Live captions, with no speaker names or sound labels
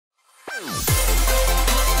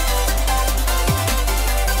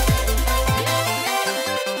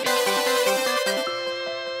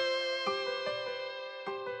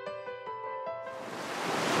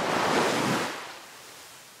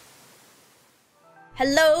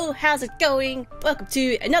Hello, how's it going? Welcome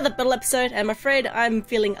to another Bottle episode. I'm afraid I'm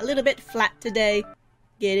feeling a little bit flat today.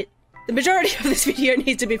 Get it? The majority of this video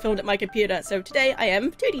needs to be filmed at my computer, so today I am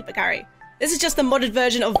 2D Pocari. This is just the modded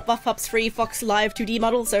version of BuffPup's free Fox Live 2D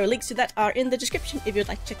model, so links to that are in the description if you'd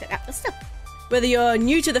like to check that out yourself. Whether you're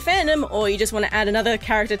new to the fandom or you just want to add another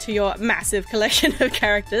character to your massive collection of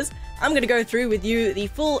characters, I'm going to go through with you the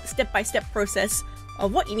full step-by-step process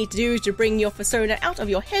of what you need to do to bring your persona out of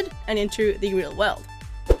your head and into the real world.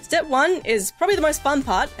 Step 1 is probably the most fun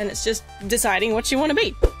part, and it's just deciding what you want to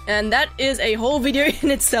be. And that is a whole video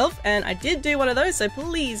in itself, and I did do one of those, so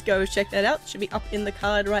please go check that out. It should be up in the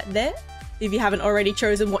card right there, if you haven't already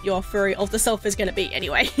chosen what your furry alter self is going to be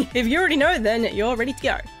anyway. If you already know, then you're ready to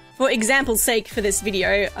go. For example's sake for this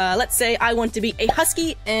video, let's say I want to be a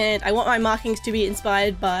husky, and I want my markings to be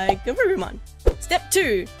inspired by Garurumon. Step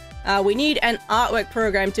 2. We need an artwork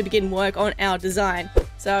program to begin work on our design.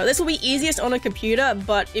 So this will be easiest on a computer,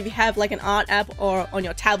 but if you have like an art app or on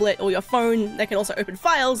your tablet or your phone that can also open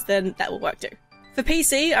files, then that will work too. For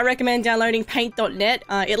PC, I recommend downloading paint.net.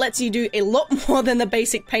 It lets you do a lot more than the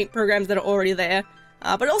basic paint programs that are already there,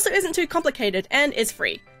 but it also isn't too complicated and is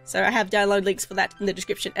free. So I have download links for that in the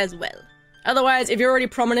description as well. Otherwise, if you're already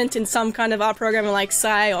prominent in some kind of art program like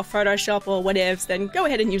Sai or Photoshop or whatevs, then go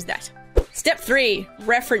ahead and use that. Step 3.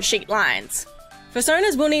 Reference sheet lines.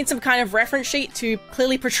 Personas will need some kind of reference sheet to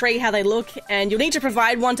clearly portray how they look, and you'll need to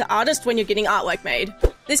provide one to artists when you're getting artwork made.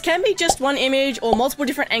 This can be just one image or multiple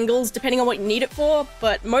different angles depending on what you need it for,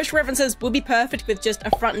 but most references will be perfect with just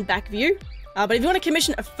a front and back view. But if you want to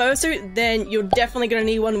commission a fursuit, then you're definitely going to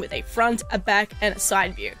need one with a front, a back, and a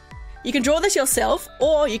side view. You can draw this yourself,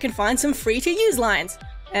 or you can find some free-to-use lines,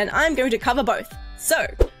 and I'm going to cover both. So,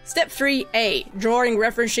 Step 3A, drawing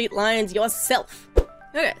reference sheet lines yourself.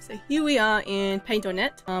 Okay, so here we are in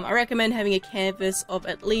paint.net. I recommend having a canvas of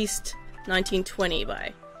at least 1920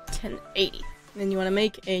 by 1080. Then you want to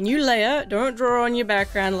make a new layer. Don't draw on your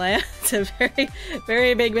background layer. It's a very,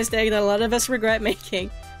 very big mistake that a lot of us regret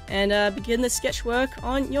making. And begin the sketch work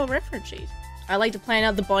on your reference sheet. I like to plan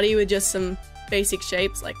out the body with just some basic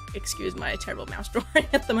shapes, like, excuse my terrible mouse drawing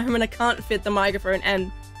at the moment. I can't fit the microphone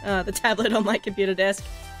and the tablet on my computer desk.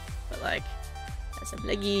 But like, some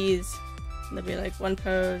leggies. And there'll be like one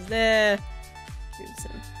pose there. Do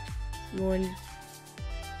some more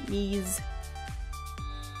knees.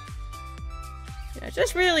 Yeah,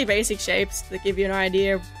 just really basic shapes that give you an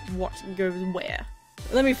idea of what goes where.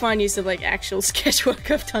 Let me find you some like actual sketch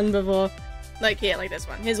work I've done before. Like here, like this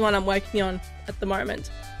one. Here's one I'm working on at the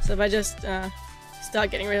moment. So if I just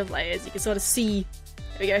start getting rid of layers, you can sort of see,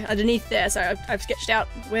 there we go, underneath there. So I've sketched out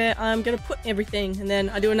where I'm going to put everything, and then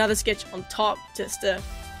I do another sketch on top just to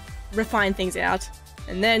refine things out,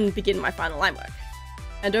 and then begin my final line work.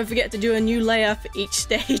 And don't forget to do a new layer for each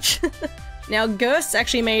stage. Now, Gerce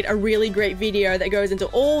actually made a really great video that goes into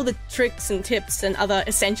all the tricks and tips and other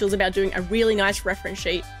essentials about doing a really nice reference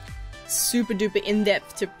sheet. Super duper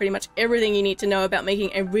in-depth to pretty much everything you need to know about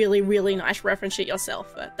making a really, really nice reference sheet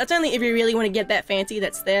yourself. But that's only if you really want to get that fancy.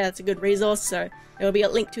 That's there, that's a good resource, so there will be a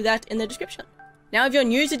link to that in the description. Now, if you're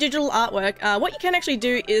new to digital artwork, what you can actually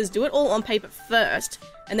do is do it all on paper first,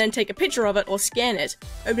 and then take a picture of it or scan it,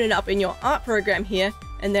 open it up in your art program here,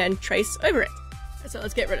 and then trace over it. So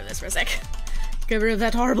let's get rid of this for a sec. Get rid of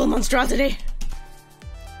that horrible monstrosity.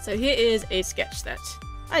 So here is a sketch that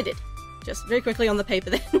I did. Just very quickly on the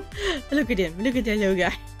paper then. Look at him, look at that little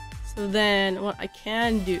guy. So then what I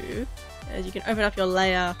can do is you can open up your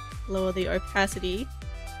layer, lower the opacity,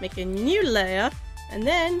 make a new layer, and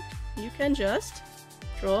then you can just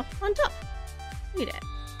draw on top. Look at that.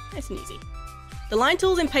 Nice and easy. The line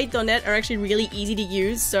tools in paint.net are actually really easy to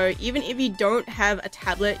use, so even if you don't have a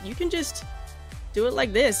tablet, you can just do it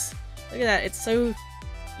like this. Look at that, it's so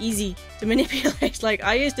easy to manipulate. Like,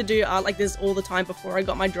 I used to do art like this all the time before I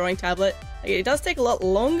got my drawing tablet. Like, it does take a lot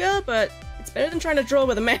longer, but it's better than trying to draw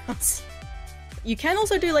with a mouse. You can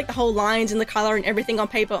also do like the whole lines and the color and everything on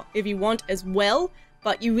paper if you want as well,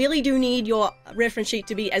 but you really do need your reference sheet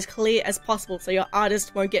to be as clear as possible so your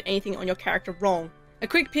artist won't get anything on your character wrong. A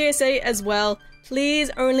quick PSA as well, please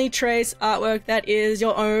only trace artwork that is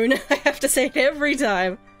your own. I have to say it every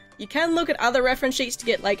time. You can look at other reference sheets to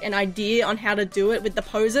get like an idea on how to do it with the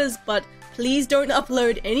poses, but please don't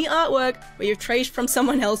upload any artwork where you've traced from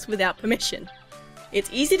someone else without permission.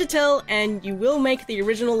 It's easy to tell, and you will make the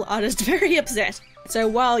original artist very upset. So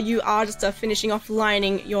while you artists are finishing off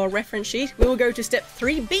lining your reference sheet, we will go to step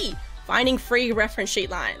 3B, finding free reference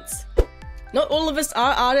sheet lines. Not all of us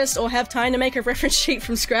are artists or have time to make a reference sheet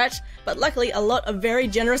from scratch, but luckily a lot of very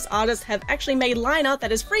generous artists have actually made line art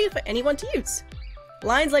that is free for anyone to use.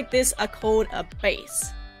 Lines like this are called a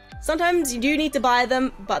base. Sometimes you do need to buy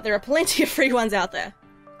them, but there are plenty of free ones out there.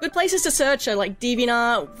 Good places to search are like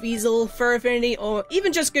DeviantArt, Weasel, Fur Affinity, or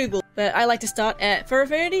even just Google. But I like to start at Fur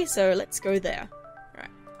Affinity, so let's go there.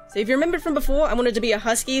 Alright, so if you remembered from before, I wanted to be a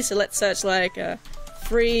husky, so let's search like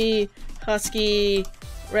free husky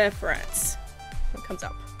reference. What comes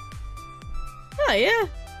up? Oh yeah,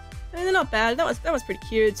 I mean, they're not bad. That was pretty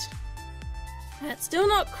cute. That's still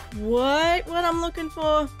not quite what I'm looking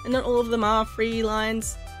for, and not all of them are free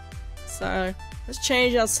lines. So let's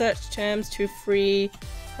change our search terms to free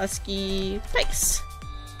husky face.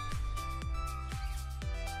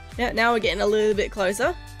 Yeah, now we're getting a little bit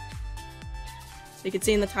closer. So you can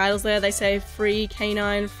see in the titles there, they say free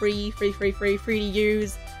canine, free to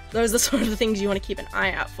use. Those are the sort of the things you want to keep an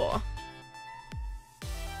eye out for.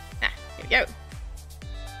 Ah, here we go.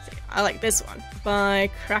 See, I like this one,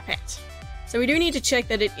 by Krapette. So we do need to check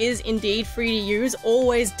that it is indeed free to use.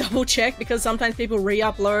 Always double check, because sometimes people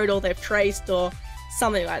re-upload or they've traced or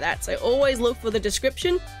something like that. So always look for the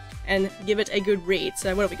description and give it a good read.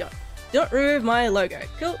 So what have we got? Don't remove my logo.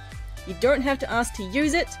 Cool. You don't have to ask to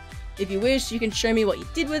use it. If you wish, you can show me what you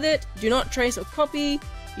did with it. Do not trace or copy.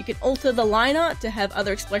 You can alter the line art to have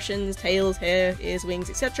other expressions, tails, hair, ears, wings,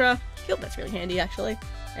 etc. Cool, that's really handy actually.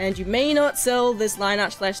 And you may not sell this line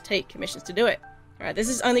art / take commissions to do it. Alright, this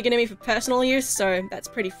is only going to be for personal use, so that's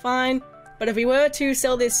pretty fine. But if we were to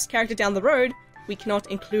sell this character down the road, we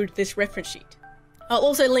cannot include this reference sheet. I'll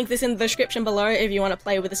also link this in the description below if you want to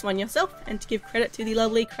play with this one yourself, and to give credit to the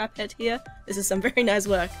lovely Krapette here. This is some very nice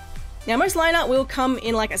work. Now most line art will come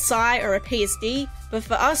in like a SCI or a PSD, but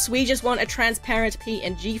for us we just want a transparent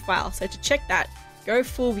PNG file, so to check that, go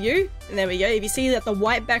full view, and there we go. If you see that the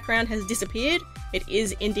white background has disappeared, it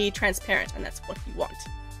is indeed transparent, and that's what you want.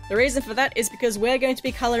 The reason for that is because we're going to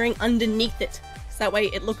be colouring underneath it, so that way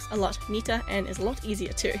it looks a lot neater and is a lot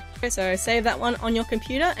easier too. So save that one on your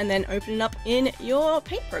computer and then open it up in your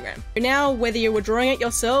paint program. Now, whether you were drawing it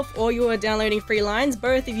yourself or you were downloading free lines,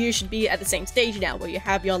 both of you should be at the same stage now where you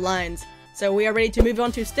have your lines. So we are ready to move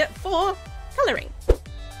on to step 4, colouring.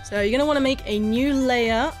 So you're going to want to make a new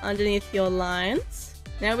layer underneath your lines.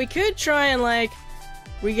 Now we could try and like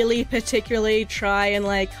really particularly try and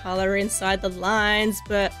like colour inside the lines,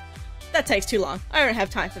 but that takes too long. I don't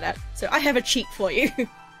have time for that. So I have a cheat for you.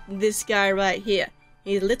 This guy right here.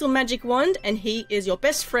 He's a little magic wand, and he is your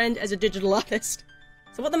best friend as a digital artist.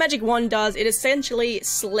 So what the magic wand does, it essentially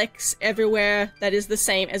selects everywhere that is the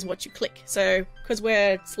same as what you click. So because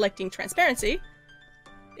we're selecting transparency,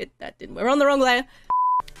 we're on the wrong layer.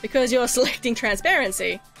 Because you're selecting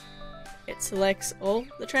transparency, it selects all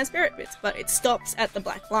the transparent bits, but it stops at the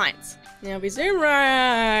black lines. Now if we zoom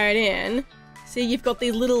right in, see you've got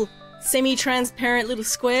these little semi-transparent little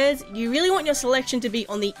squares. You really want your selection to be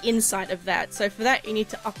on the inside of that, so for that you need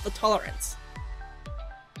to up the tolerance.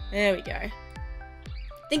 There we go.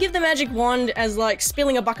 Think of the magic wand as like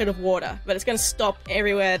spilling a bucket of water, but it's going to stop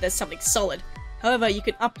everywhere there's something solid. However, you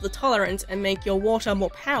can up the tolerance and make your water more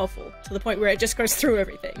powerful, to the point where it just goes through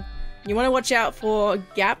everything. You want to watch out for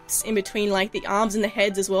gaps in between like the arms and the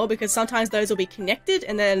heads as well, because sometimes those will be connected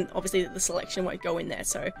and then obviously the selection won't go in there.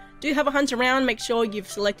 So do have a hunt around, make sure you've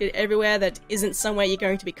selected everywhere that isn't somewhere you're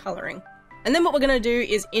going to be colouring. And then what we're going to do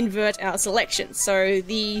is invert our selection. So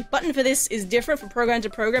the button for this is different from program to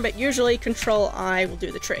program, but usually Control-I will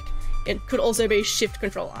do the trick. It could also be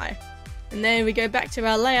Shift-Control-I. And then we go back to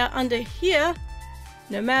our layer under here.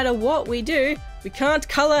 No matter what we do, we can't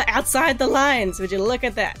colour outside the lines. Would you look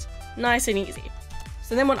at that? Nice and easy.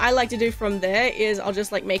 So then what I like to do from there is I'll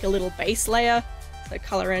just like make a little base layer. So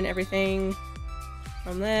colour in everything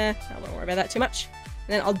from there. I don't worry about that too much.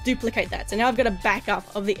 And then I'll duplicate that. So now I've got a backup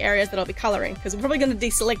of the areas that I'll be colouring, because we're probably going to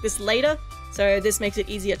deselect this later, so this makes it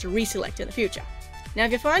easier to reselect in the future. Now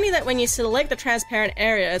if you're finding that when you select the transparent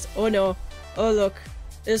areas, oh no, oh look,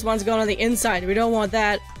 this one's gone on the inside, we don't want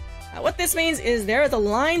that. What this means is there is a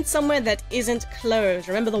line somewhere that isn't closed.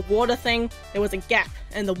 Remember the water thing? There was a gap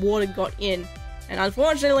and the water got in. And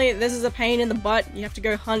unfortunately, this is a pain in the butt. You have to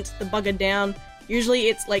go hunt the bugger down. Usually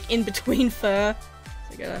it's like in between fur.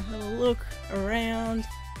 So gotta have a look around.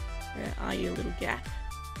 Where are you, little gap?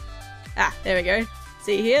 Ah, there we go.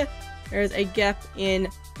 See here? There is a gap in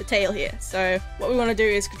the tail here. So what we want to do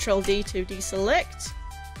is Control-D to deselect.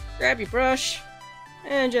 Grab your brush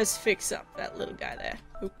and just fix up that little guy there.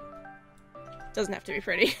 Oop. Doesn't have to be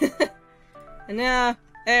pretty. And now,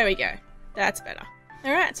 there we go. That's better.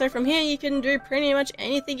 Alright, so from here you can do pretty much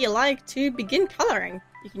anything you like to begin colouring.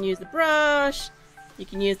 You can use the brush, you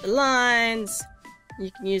can use the lines,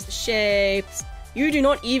 you can use the shapes. You do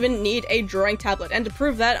not even need a drawing tablet, and to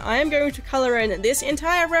prove that, I am going to colour in this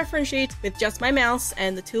entire reference sheet with just my mouse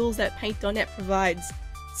and the tools that Paint.net provides.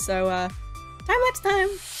 So, time-lapse time!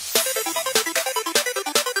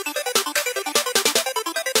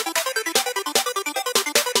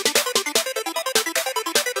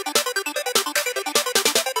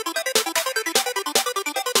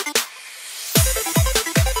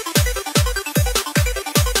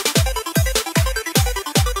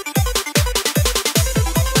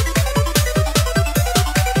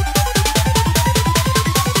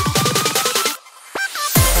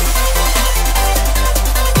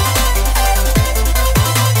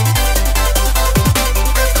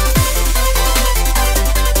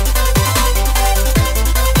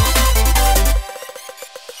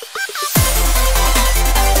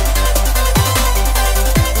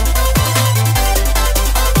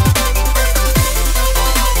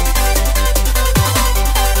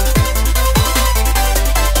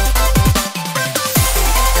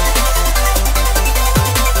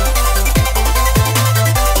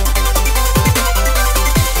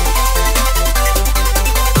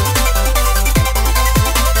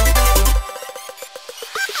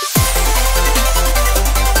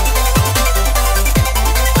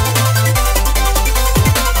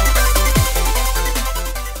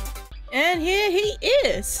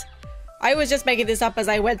 I was just making this up as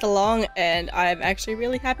I went along, and I'm actually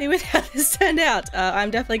really happy with how this turned out. I'm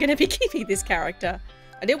definitely going to be keeping this character.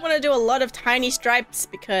 I didn't want to do a lot of tiny stripes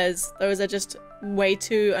because those are just way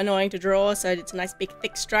too annoying to draw, so I did some nice big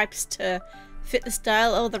thick stripes to fit the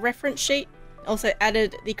style of the reference sheet. Also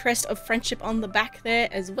added the crest of friendship on the back there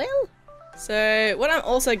as well. So what I'm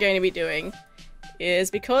also going to be doing is,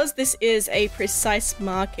 because this is a precise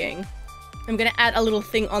marking, I'm going to add a little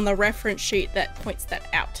thing on the reference sheet that points that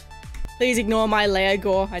out. Please ignore my layer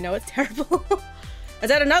gore. I know it's terrible.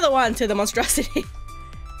 Let's add another one to the monstrosity.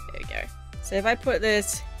 There we go. So if I put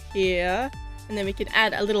this here, and then we can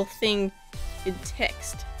add a little thing in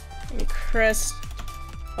text. And crest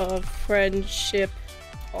of friendship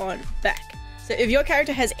on back. So if your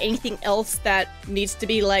character has anything else that needs to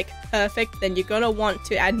be like perfect, then you're gonna want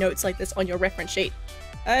to add notes like this on your reference sheet.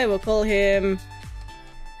 I will call him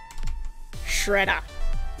Shredder.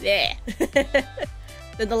 There.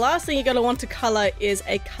 Then the last thing you're going to want to color is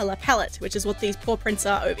a color palette, which is what these paw prints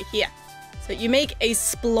are over here. So you make a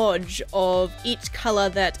splodge of each color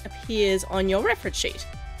that appears on your reference sheet.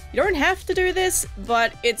 You don't have to do this,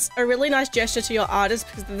 but it's a really nice gesture to your artist,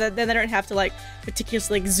 because then they don't have to like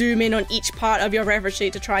meticulously like, zoom in on each part of your reference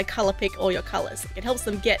sheet to try color pick all your colors. It helps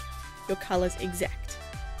them get your colors exact.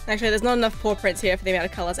 Actually, there's not enough paw prints here for the amount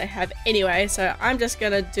of colors I have anyway, so I'm just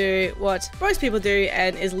gonna do what most people do,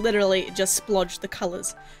 and is literally just splodge the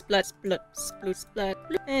colors. Blood, splut, sploot, splut,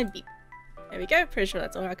 and beep. There we go, pretty sure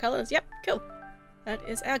that's all our colors. Yep, cool. That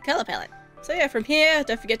is our color palette. So yeah, from here,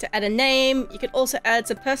 don't forget to add a name. You can also add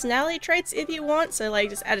some personality traits if you want, so like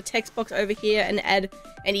just add a text box over here and add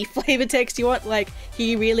any flavor text you want, like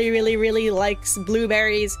he really likes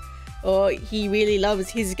blueberries, or he really loves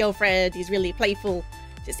his girlfriend, he's really playful.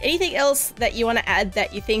 Just anything else that you want to add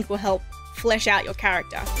that you think will help flesh out your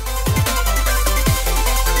character.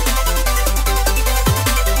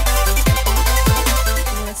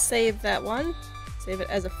 I'm going to save that one. Save it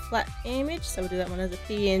as a flat image, so we'll do that one as a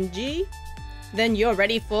PNG. Then you're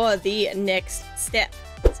ready for the next step.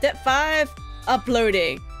 Step 5,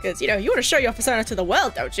 uploading. Because, you know, you want to show your persona to the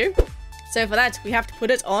world, don't you? So for that, we have to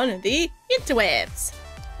put it on the interwebs.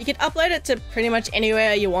 You can upload it to pretty much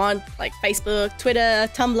anywhere you want, like Facebook, Twitter,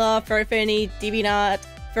 Tumblr, Furryferny, DeviantArt,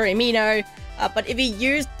 Furrymino. But if you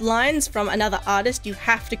use lines from another artist, you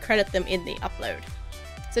have to credit them in the upload.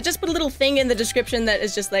 So just put a little thing in the description that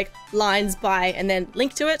is just like lines by, and then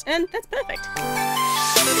link to it, and that's perfect.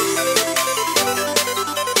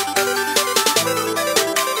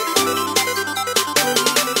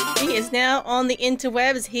 He is now on the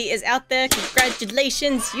interwebs. He is out there.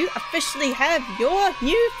 Congratulations, you officially have your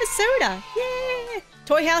new persona. Yeah!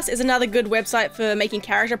 Toy House is another good website for making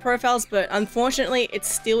character profiles, but unfortunately it's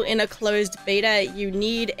still in a closed beta. You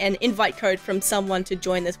need an invite code from someone to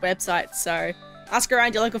join this website, so ask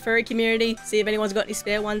around your local furry community, see if anyone's got any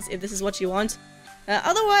spare ones if this is what you want.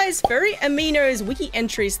 Otherwise, Furry Amino's wiki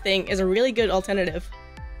entries thing is a really good alternative.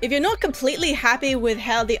 If you're not completely happy with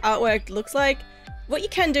how the artwork looks like, what you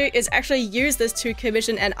can do is actually use this to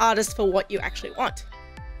commission an artist for what you actually want.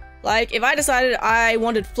 Like, if I decided I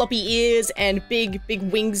wanted floppy ears and big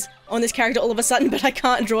wings on this character all of a sudden, but I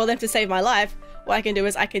can't draw them to save my life, what I can do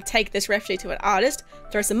is I can take this ref sheet to an artist,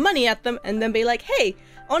 throw some money at them, and then be like, hey,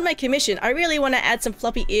 on my commission, I really want to add some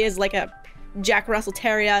floppy ears like a Jack Russell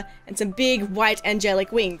Terrier and some big white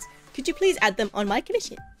angelic wings. Could you please add them on my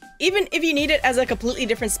commission? Even if you need it as a completely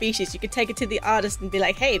different species, you could take it to the artist and be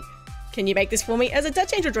like, hey, can you make this for me as a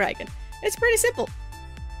Dutch Angel Dragon? It's pretty simple.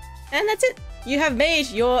 And that's it. You have made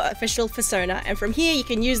your official fursona, and from here you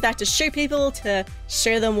can use that to show people, to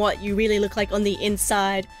show them what you really look like on the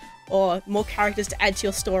inside, or more characters to add to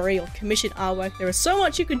your story, or commission artwork. There is so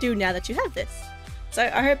much you can do now that you have this. So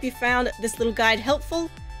I hope you found this little guide helpful.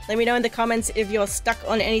 Let me know in the comments if you're stuck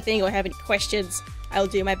on anything or have any questions. I'll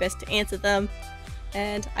do my best to answer them.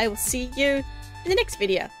 And I will see you in the next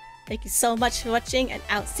video. Thank you so much for watching, and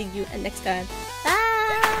I'll see you next time. Bye!